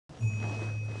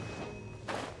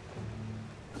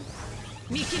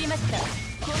見切りました。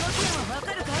この剣はわ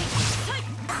かるかい？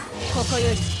ここ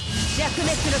より弱滅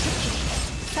の時、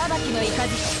裁きの雷。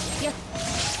やっ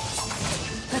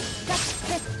はっは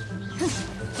っふん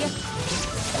やっ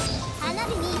花火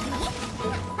に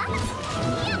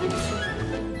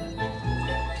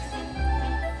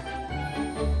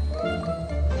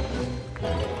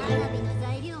花火の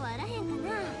材料はあらへんかな。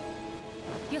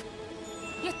よっ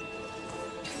よっ。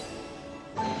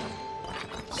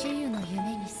主湯の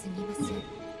夢に過ぎます。